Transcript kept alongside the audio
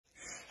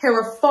Here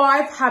are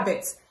 5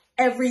 habits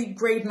every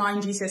grade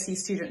 9 GCSE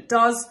student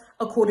does,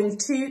 according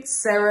to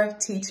Sarah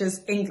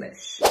Teaches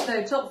English.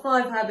 So top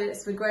 5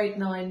 habits for grade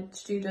 9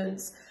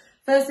 students.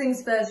 First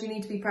things first, you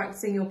need to be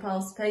practicing your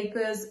past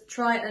papers.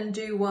 Try and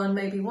do one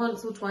maybe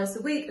once or twice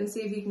a week and see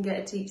if you can get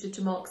a teacher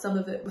to mark some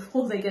of it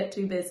before they get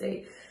too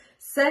busy.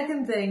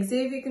 Second thing,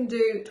 see if you can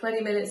do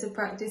 20 minutes of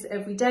practice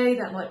every day.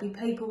 That might be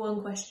paper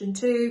 1, question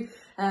 2,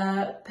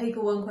 paper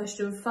 1,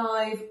 question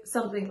 5,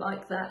 something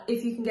like that.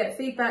 If you can get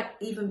feedback,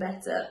 even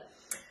better.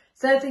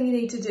 Third thing you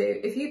need to do,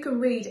 if you can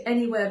read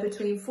anywhere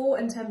between 4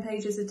 and 10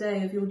 pages a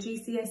day of your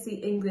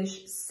GCSE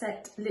English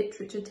set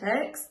literature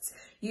texts,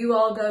 you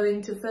are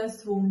going to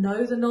first of all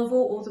know the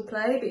novel or the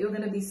play, but you're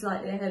going to be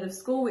slightly ahead of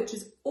school, which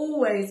is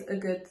always a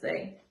good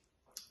thing.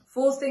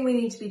 Fourth thing we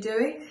need to be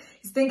doing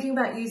is thinking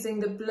about using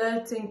the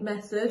blurting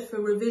method for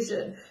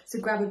revision.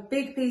 So grab a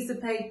big piece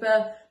of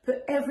paper,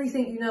 put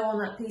everything you know on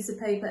that piece of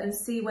paper and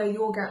see where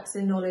your gaps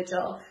in knowledge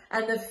are.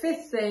 And the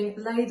fifth thing,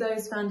 lay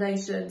those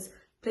foundations.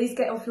 Please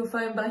get off your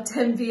phone by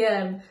 10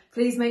 p.m.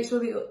 Please make sure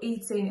that you're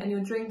eating and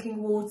you're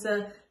drinking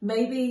water.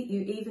 Maybe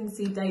you even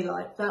see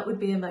daylight. That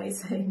would be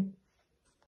amazing.